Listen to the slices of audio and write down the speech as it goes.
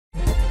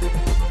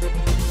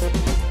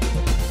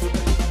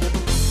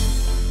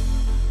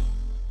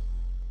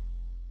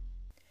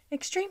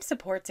Exstream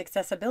supports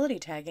accessibility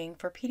tagging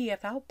for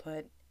PDF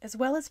output as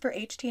well as for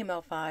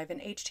HTML5 and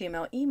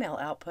HTML email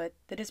output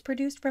that is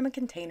produced from a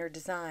container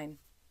design.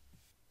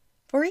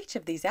 For each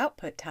of these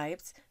output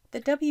types,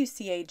 the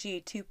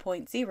WCAG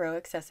 2.0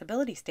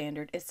 accessibility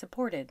standard is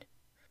supported.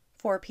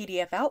 For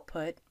PDF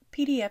output,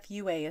 PDF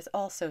UA is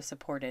also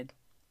supported.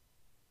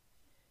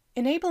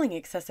 Enabling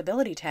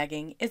accessibility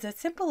tagging is as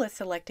simple as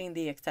selecting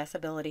the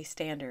accessibility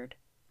standard.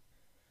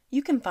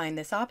 You can find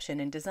this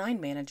option in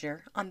Design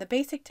Manager on the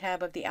Basic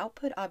tab of the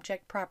Output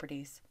Object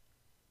Properties.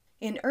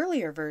 In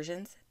earlier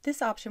versions,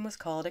 this option was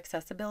called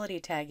Accessibility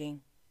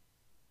Tagging.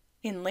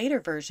 In later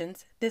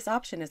versions, this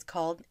option is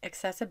called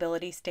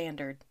Accessibility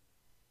Standard.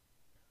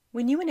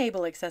 When you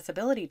enable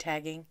accessibility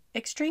tagging,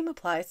 Exstream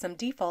applies some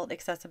default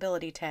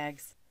accessibility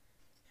tags.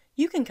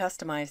 You can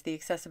customize the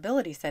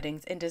accessibility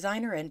settings in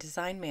Designer and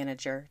Design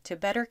Manager to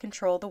better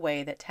control the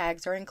way that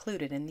tags are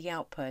included in the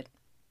output.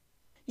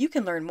 You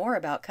can learn more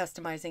about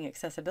customizing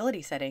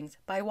accessibility settings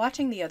by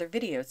watching the other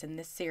videos in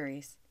this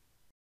series.